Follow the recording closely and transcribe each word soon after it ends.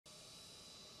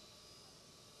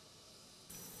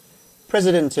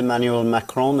President Emmanuel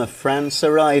Macron of France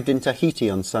arrived in Tahiti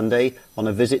on Sunday on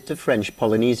a visit to French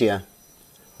Polynesia.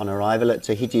 On arrival at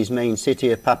Tahiti's main city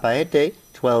of Papeete,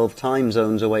 12 time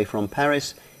zones away from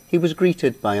Paris, he was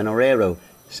greeted by an orero,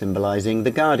 symbolising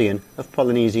the guardian of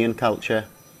Polynesian culture.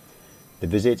 The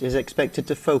visit is expected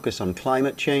to focus on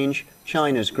climate change,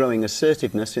 China's growing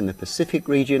assertiveness in the Pacific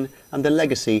region, and the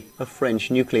legacy of French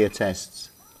nuclear tests.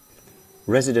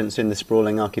 Residents in the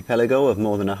sprawling archipelago of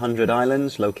more than 100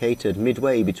 islands, located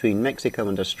midway between Mexico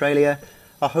and Australia,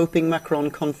 are hoping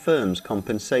Macron confirms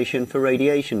compensation for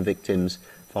radiation victims,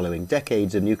 following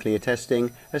decades of nuclear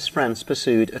testing as France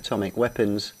pursued atomic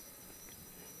weapons.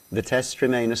 The tests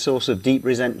remain a source of deep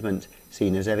resentment,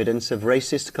 seen as evidence of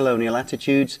racist colonial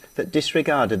attitudes that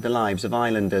disregarded the lives of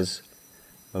islanders.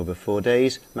 Over 4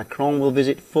 days, Macron will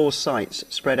visit 4 sites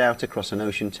spread out across an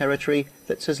ocean territory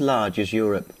that's as large as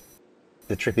Europe.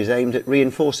 The trip is aimed at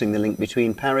reinforcing the link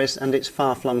between Paris and its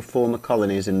far-flung former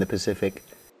colonies in the Pacific.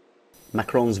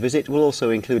 Macron's visit will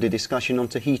also include a discussion on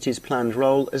Tahiti's planned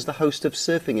role as the host of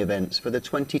surfing events for the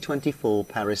 2024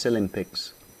 Paris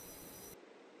Olympics.